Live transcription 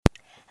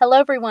Hello,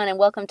 everyone, and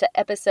welcome to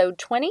episode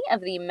 20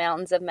 of the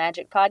Mountains of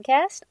Magic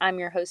podcast. I'm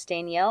your host,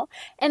 Danielle,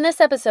 and this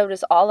episode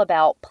is all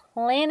about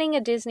planning a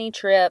Disney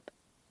trip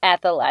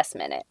at the last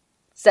minute.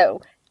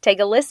 So, take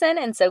a listen,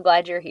 and so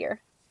glad you're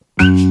here.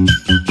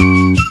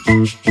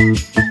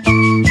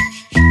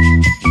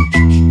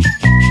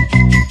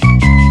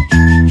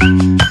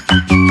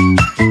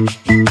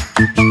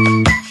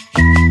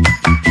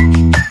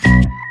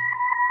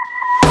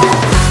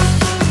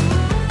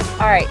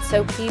 Alright,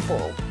 so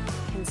people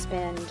can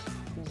spend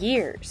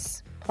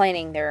years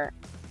planning their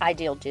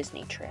ideal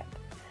Disney trip.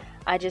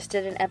 I just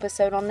did an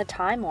episode on the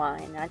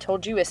timeline. I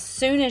told you as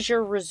soon as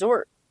your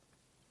resort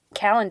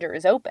calendar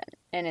is open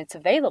and it's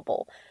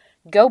available,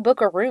 go book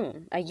a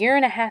room a year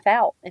and a half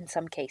out in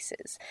some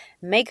cases.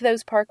 Make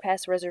those park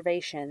pass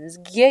reservations.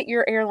 Get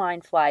your airline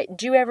flight.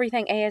 Do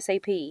everything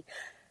ASAP.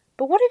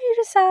 But what if you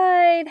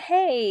decide,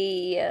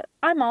 hey,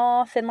 I'm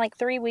off in like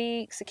 3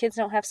 weeks, the kids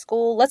don't have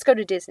school, let's go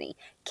to Disney.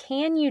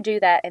 Can you do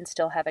that and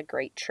still have a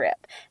great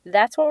trip?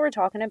 That's what we're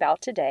talking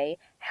about today.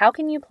 How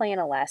can you plan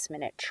a last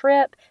minute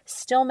trip,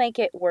 still make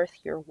it worth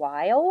your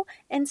while,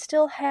 and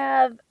still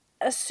have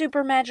a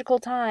super magical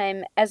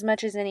time as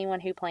much as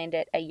anyone who planned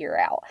it a year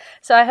out?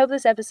 So I hope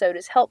this episode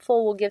is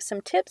helpful. We'll give some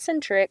tips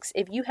and tricks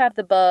if you have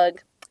the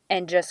bug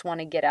and just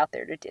want to get out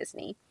there to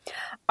Disney.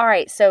 All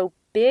right, so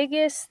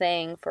biggest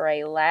thing for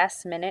a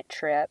last minute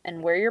trip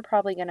and where you're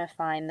probably going to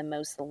find the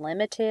most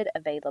limited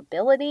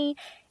availability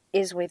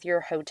is with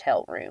your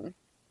hotel room.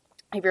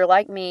 If you're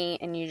like me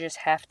and you just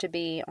have to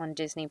be on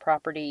Disney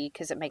property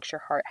because it makes your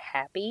heart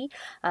happy,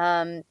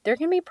 there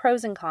can be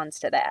pros and cons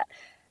to that.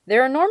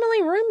 There are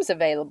normally rooms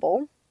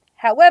available.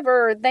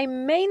 However, they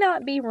may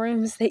not be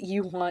rooms that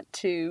you want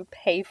to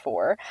pay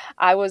for.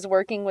 I was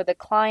working with a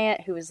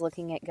client who was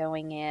looking at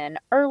going in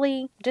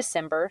early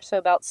December, so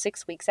about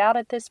 6 weeks out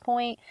at this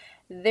point.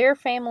 Their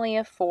family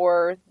of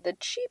 4, the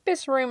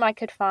cheapest room I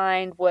could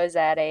find was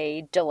at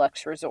a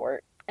deluxe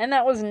resort, and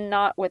that was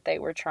not what they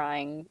were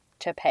trying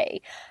to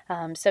pay.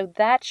 So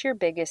that's your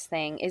biggest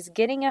thing, is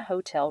getting a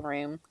hotel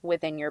room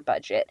within your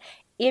budget.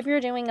 If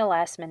you're doing a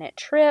last minute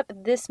trip,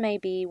 this may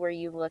be where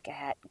you look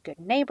at Good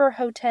Neighbor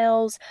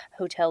hotels,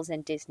 hotels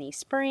in Disney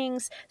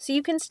Springs, so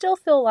you can still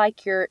feel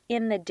like you're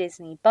in the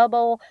Disney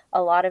bubble.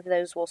 A lot of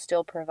those will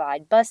still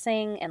provide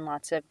busing and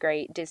lots of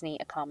great Disney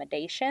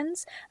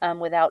accommodations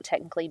without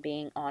technically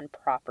being on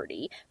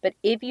property. But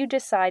if you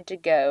decide to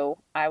go,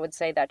 I would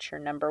say that's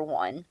your number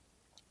one.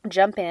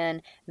 Jump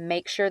in,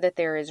 make sure that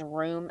there is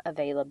room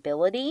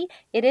availability.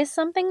 It is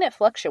something that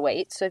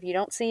fluctuates, so if you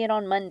don't see it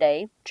on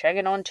Monday, check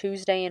it on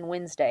Tuesday and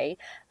Wednesday,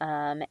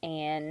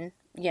 and,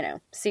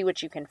 see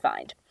what you can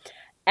find.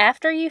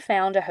 After you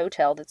found a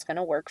hotel that's going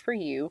to work for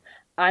you,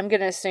 I'm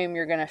going to assume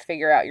you're going to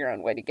figure out your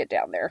own way to get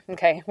down there,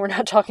 okay? We're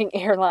not talking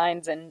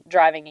airlines and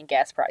driving and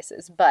gas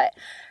prices, but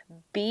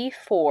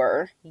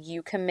before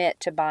you commit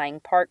to buying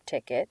park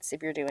tickets,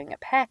 if you're doing a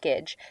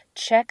package,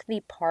 check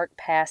the park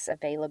pass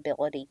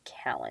availability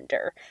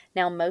calendar.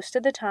 Now, most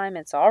of the time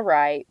it's all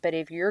right, but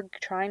if you're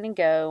trying to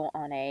go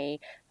on a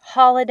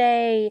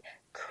holiday,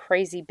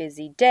 crazy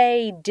busy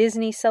day,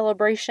 Disney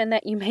celebration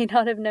that you may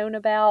not have known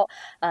about,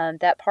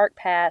 that park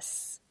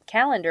pass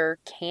calendar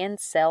can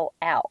sell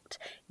out.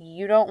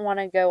 You don't want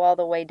to go all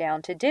the way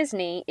down to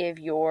Disney if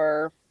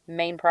your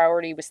main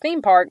priority was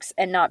theme parks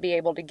and not be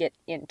able to get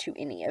into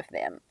any of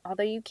them.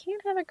 Although you can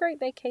have a great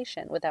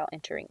vacation without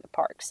entering the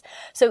parks.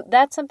 So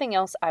that's something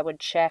else I would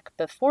check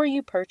before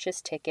you purchase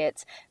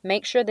tickets.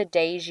 Make sure the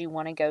days you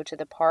want to go to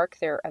the park,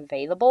 they're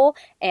available.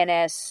 And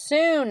as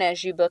soon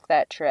as you book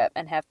that trip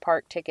and have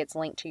park tickets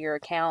linked to your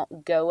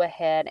account, go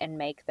ahead and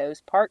make those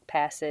park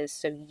passes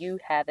so you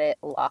have it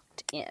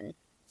locked in.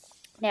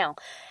 Now,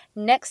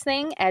 next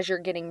thing, as you're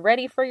getting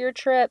ready for your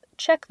trip,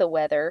 check the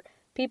weather.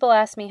 People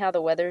ask me how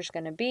the weather's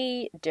going to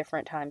be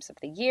different times of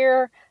the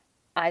year.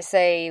 I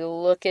say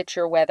look at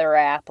your weather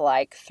app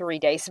like 3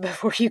 days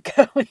before you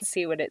go and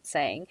see what it's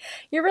saying.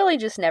 You really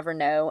just never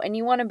know, and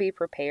you want to be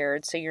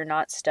prepared so you're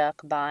not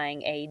stuck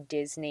buying a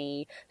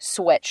Disney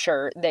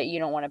sweatshirt that you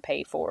don't want to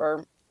pay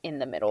for in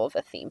the middle of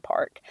a theme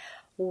park.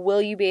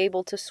 Will you be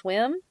able to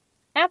swim?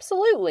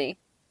 Absolutely.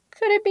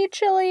 Could it be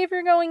chilly if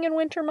you're going in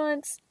winter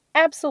months?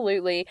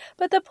 Absolutely,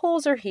 but the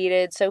pools are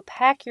heated, so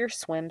pack your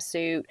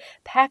swimsuit,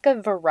 pack a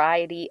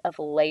variety of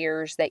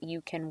layers that you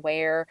can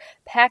wear,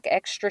 pack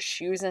extra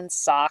shoes and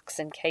socks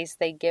in case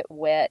they get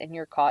wet and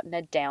you're caught in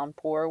a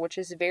downpour, which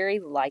is very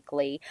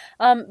likely,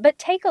 but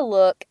take a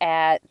look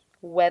at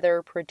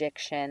weather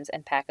predictions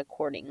and pack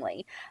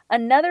accordingly.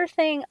 Another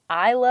thing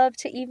I love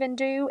to even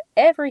do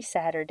every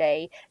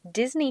Saturday,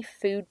 Disney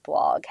Food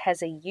Blog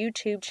has a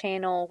YouTube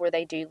channel where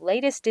they do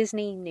latest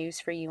Disney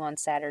news for you on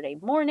Saturday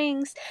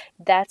mornings.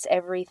 That's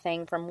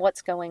everything from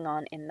what's going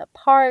on in the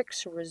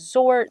parks,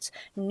 resorts,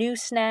 new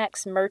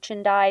snacks,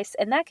 merchandise,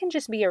 and that can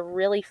just be a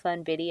really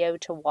fun video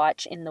to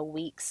watch in the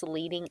weeks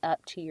leading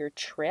up to your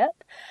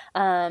trip,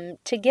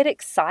 to get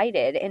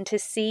excited and to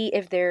see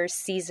if there's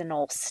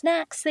seasonal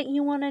snacks that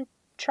you want to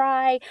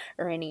try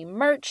or any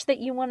merch that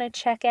you want to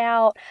check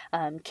out,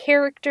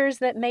 characters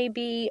that may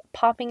be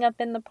popping up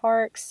in the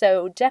park.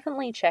 So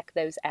definitely check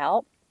those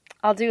out.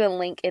 I'll do a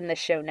link in the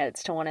show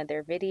notes to one of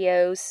their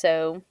videos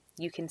so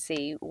you can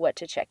see what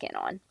to check in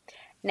on.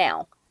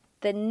 Now,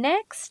 the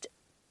next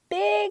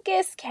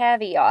biggest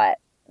caveat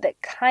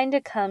that kind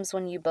of comes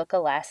when you book a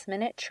last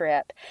minute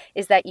trip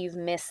is that you've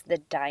missed the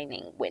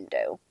dining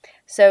window.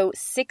 So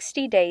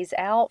 60 days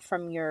out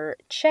from your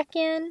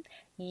check-in,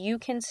 you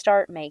can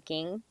start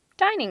making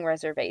dining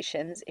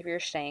reservations if you're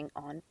staying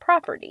on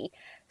property.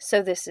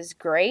 So this is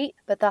great,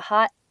 but the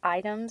hot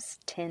items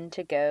tend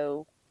to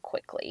go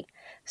quickly.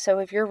 So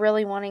if you're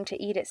really wanting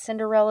to eat at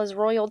Cinderella's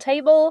Royal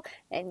Table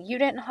and you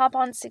didn't hop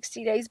on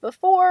 60 days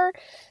before,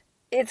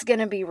 it's going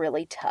to be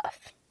really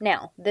tough.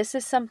 Now, this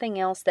is something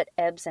else that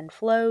ebbs and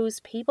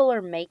flows. People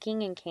are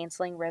making and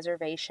canceling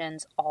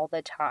reservations all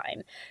the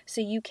time.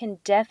 So you can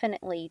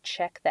definitely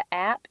check the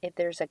app if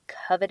there's a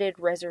coveted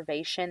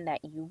reservation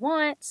that you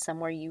want,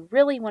 somewhere you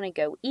really want to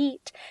go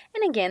eat.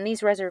 And again,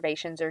 these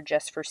reservations are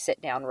just for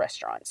sit-down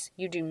restaurants.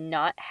 You do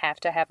not have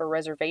to have a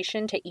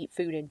reservation to eat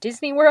food in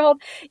Disney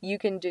World. You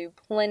can do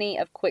plenty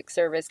of quick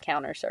service,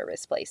 counter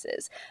service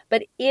places.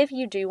 But if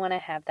you do want to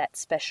have that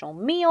special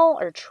meal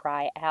or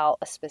try out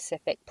a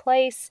specific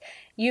place,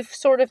 you've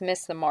sort of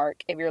missed the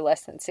mark if you're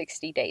less than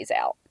 60 days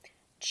out.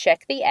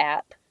 Check the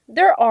app.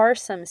 There are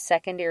some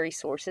secondary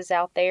sources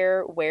out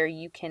there where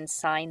you can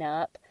sign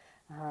up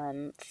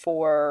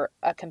for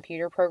a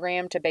computer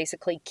program to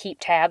basically keep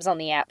tabs on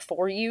the app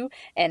for you.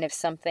 And if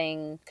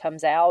something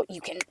comes out,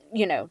 you can,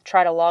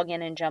 try to log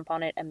in and jump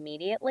on it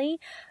immediately.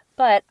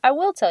 But I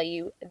will tell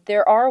you,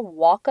 there are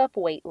walk-up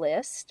wait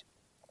lists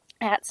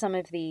at some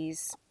of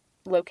these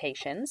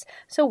locations.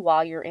 So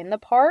while you're in the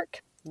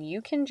park,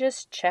 you can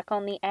just check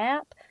on the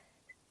app,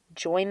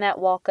 join that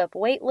walk-up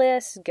wait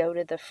list, go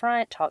to the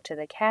front, talk to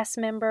the cast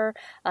member,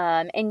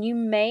 and you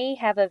may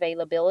have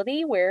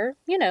availability where,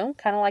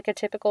 kind of like a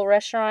typical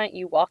restaurant,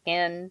 you walk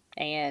in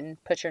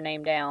and put your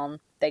name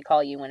down. They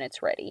call you when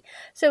it's ready.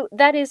 So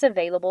that is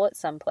available at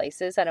some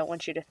places. I don't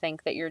want you to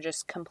think that you're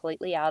just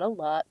completely out of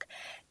luck.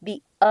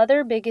 The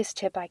other biggest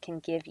tip I can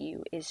give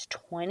you is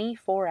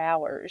 24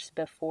 hours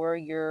before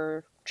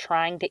you're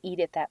trying to eat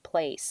at that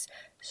place,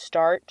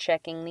 start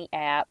checking the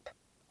app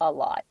a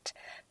lot.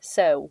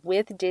 So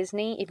with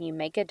Disney, if you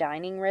make a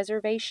dining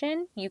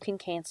reservation, you can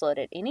cancel it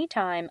at any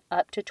time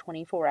up to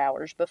 24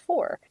 hours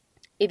before.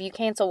 If you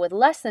cancel with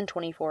less than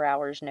 24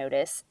 hours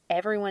notice,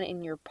 everyone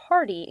in your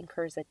party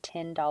incurs a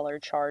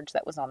 $10 charge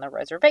that was on the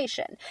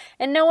reservation.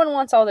 And no one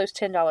wants all those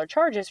 $10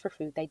 charges for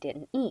food they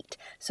didn't eat.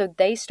 So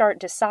they start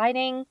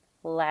deciding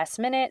last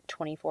minute,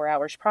 24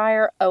 hours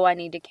prior, I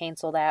need to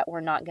cancel that.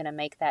 We're not going to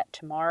make that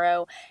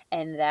tomorrow.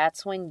 And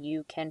that's when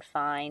you can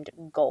find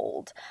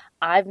gold.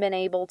 I've been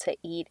able to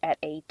eat at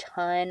a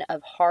ton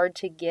of hard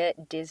to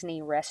get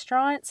Disney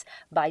restaurants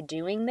by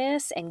doing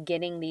this and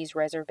getting these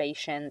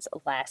reservations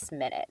last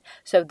minute.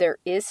 So there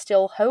is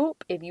still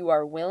hope if you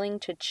are willing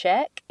to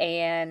check,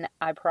 and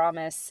I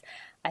promise,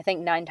 I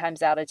think 9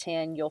 times out of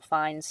 10, you'll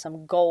find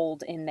some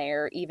gold in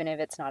there, even if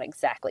it's not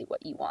exactly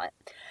what you want.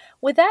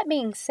 With that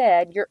being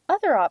said, your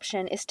other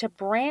option is to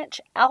branch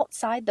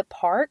outside the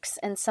parks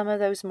and some of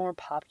those more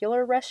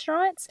popular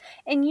restaurants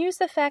and use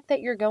the fact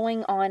that you're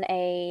going on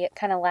a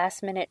kind of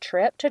last minute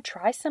trip to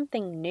try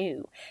something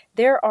new.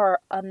 There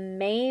are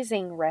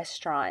amazing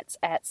restaurants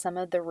at some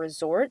of the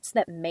resorts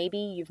that maybe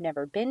you've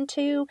never been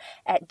to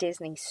at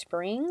Disney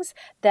Springs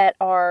that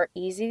are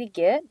easy to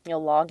get.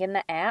 You'll log in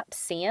the app,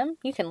 see them.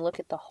 You can look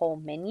at the whole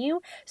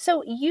menu.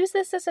 So use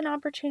this as an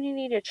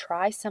opportunity to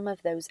try some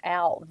of those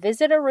out.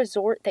 Visit a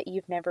resort that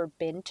you've never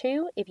been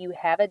to. If you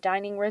have a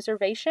dining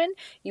reservation,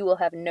 you will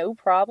have no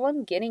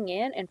problem getting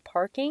in and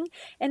parking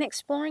and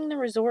exploring the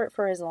resort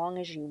for as long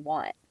as you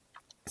want.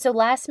 So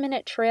last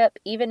minute trip,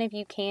 even if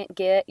you can't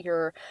get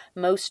your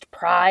most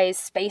prized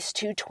Space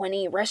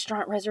 220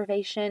 restaurant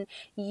reservation,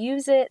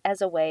 use it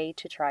as a way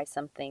to try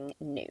something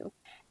new.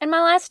 And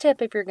my last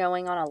tip, if you're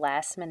going on a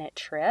last minute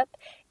trip,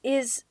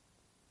 is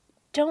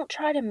don't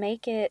try to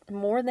make it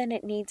more than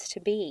it needs to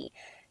be.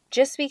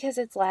 Just because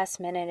it's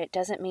last minute, it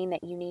doesn't mean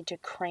that you need to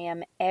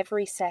cram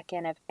every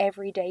second of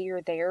every day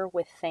you're there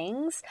with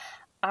things.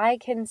 I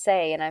can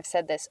say, and I've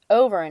said this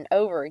over and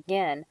over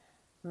again,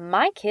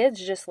 my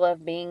kids just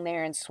love being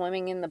there and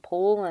swimming in the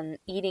pool and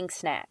eating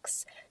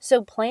snacks.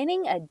 So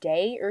planning a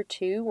day or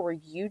two where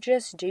you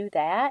just do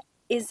that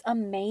is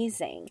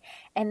amazing.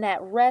 And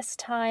that rest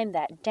time,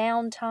 that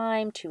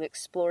downtime to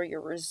explore your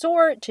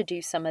resort, to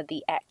do some of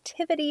the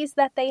activities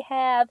that they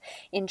have,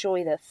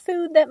 enjoy the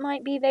food that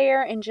might be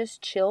there, and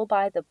just chill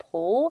by the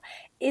pool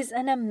is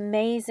an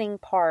amazing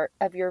part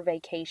of your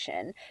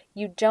vacation.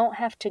 You don't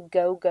have to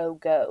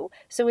go.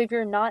 So if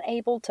you're not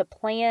able to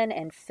plan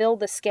and fill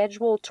the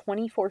schedule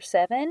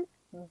 24/7,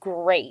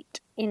 great.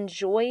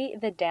 Enjoy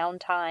the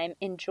downtime,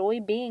 enjoy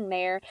being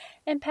there,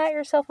 and pat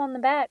yourself on the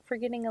back for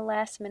getting a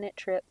last minute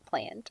trip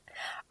planned.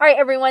 All right,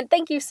 everyone,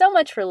 thank you so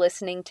much for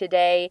listening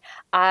today.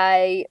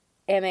 I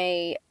am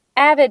a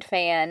avid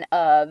fan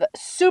of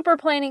super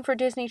planning for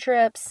Disney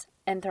trips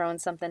and throwing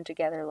something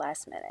together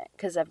last minute,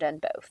 because I've done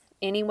both.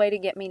 Any way to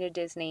get me to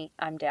Disney,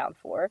 I'm down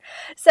for.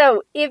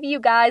 So if you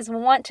guys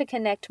want to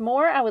connect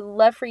more, I would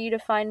love for you to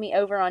find me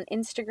over on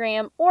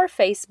Instagram or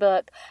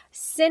Facebook.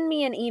 Send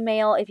me an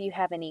email if you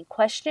have any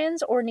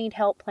questions or need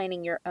help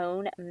planning your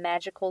own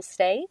magical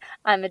stay.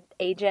 I'm an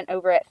agent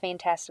over at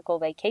Fantastical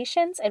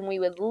Vacations, and we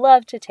would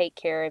love to take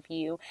care of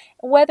you,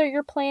 whether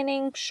you're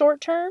planning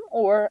short-term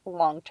or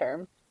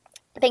long-term.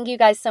 Thank you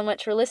guys so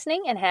much for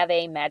listening, and have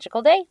a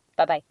magical day.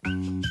 Bye-bye.